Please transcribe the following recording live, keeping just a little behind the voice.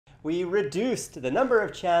We reduced the number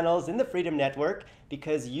of channels in the Freedom Network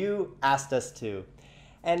because you asked us to.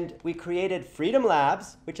 And we created Freedom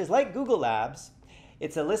Labs, which is like Google Labs.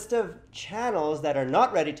 It's a list of channels that are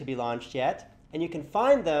not ready to be launched yet, and you can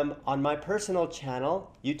find them on my personal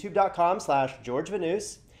channel, youtube.com/George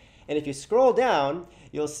Vanous. And if you scroll down,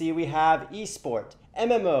 you'll see we have eSport,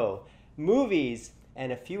 MMO, movies,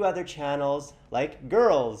 and a few other channels like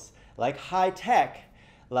girls, like high tech,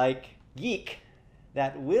 like geek,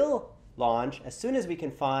 that will launch as soon as we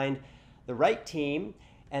can find the right team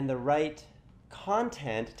and the right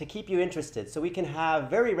content to keep you interested, so we can have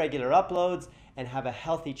very regular uploads and have a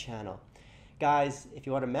healthy channel. Guys, if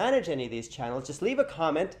you want to manage any of these channels, just leave a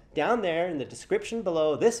comment down there in the description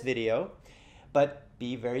below this video, but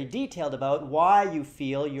be very detailed about why you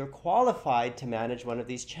feel you're qualified to manage one of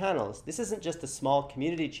these channels. This isn't just a small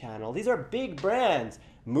community channel. These are big brands,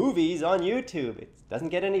 movies on YouTube. It doesn't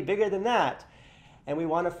get any bigger than that. And we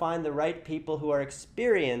want to find the right people who are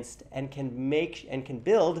experienced and can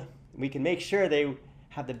build. We can make sure they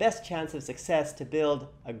have the best chance of success to build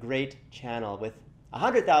a great channel with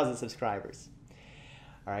 100,000 subscribers.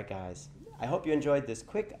 All right, guys, I hope you enjoyed this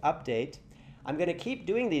quick update. I'm going to keep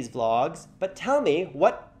doing these vlogs, but tell me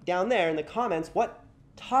down there in the comments what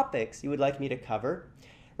topics you would like me to cover.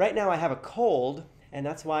 Right now I have a cold, and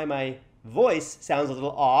that's why my voice sounds a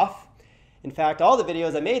little off. In fact, all the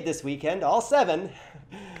videos I made this weekend, all 7,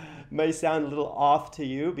 may sound a little off to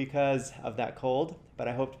you because of that cold, but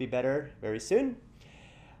I hope to be better very soon.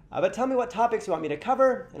 But tell me what topics you want me to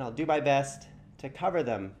cover, and I'll do my best to cover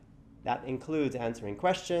them. That includes answering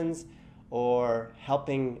questions or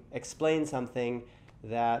helping explain something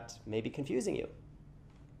that may be confusing you.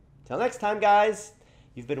 Till next time, guys,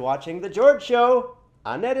 you've been watching The George Show,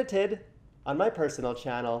 unedited, on my personal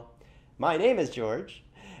channel. My name is George,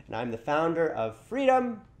 and I'm the founder of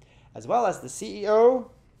Freedom, as well as the CEO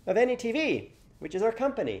of AnyTV, which is our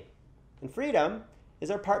company. And Freedom is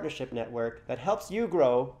our partnership network that helps you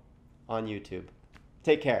grow on YouTube.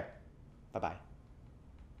 Take care. Bye-bye.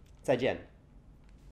 再见。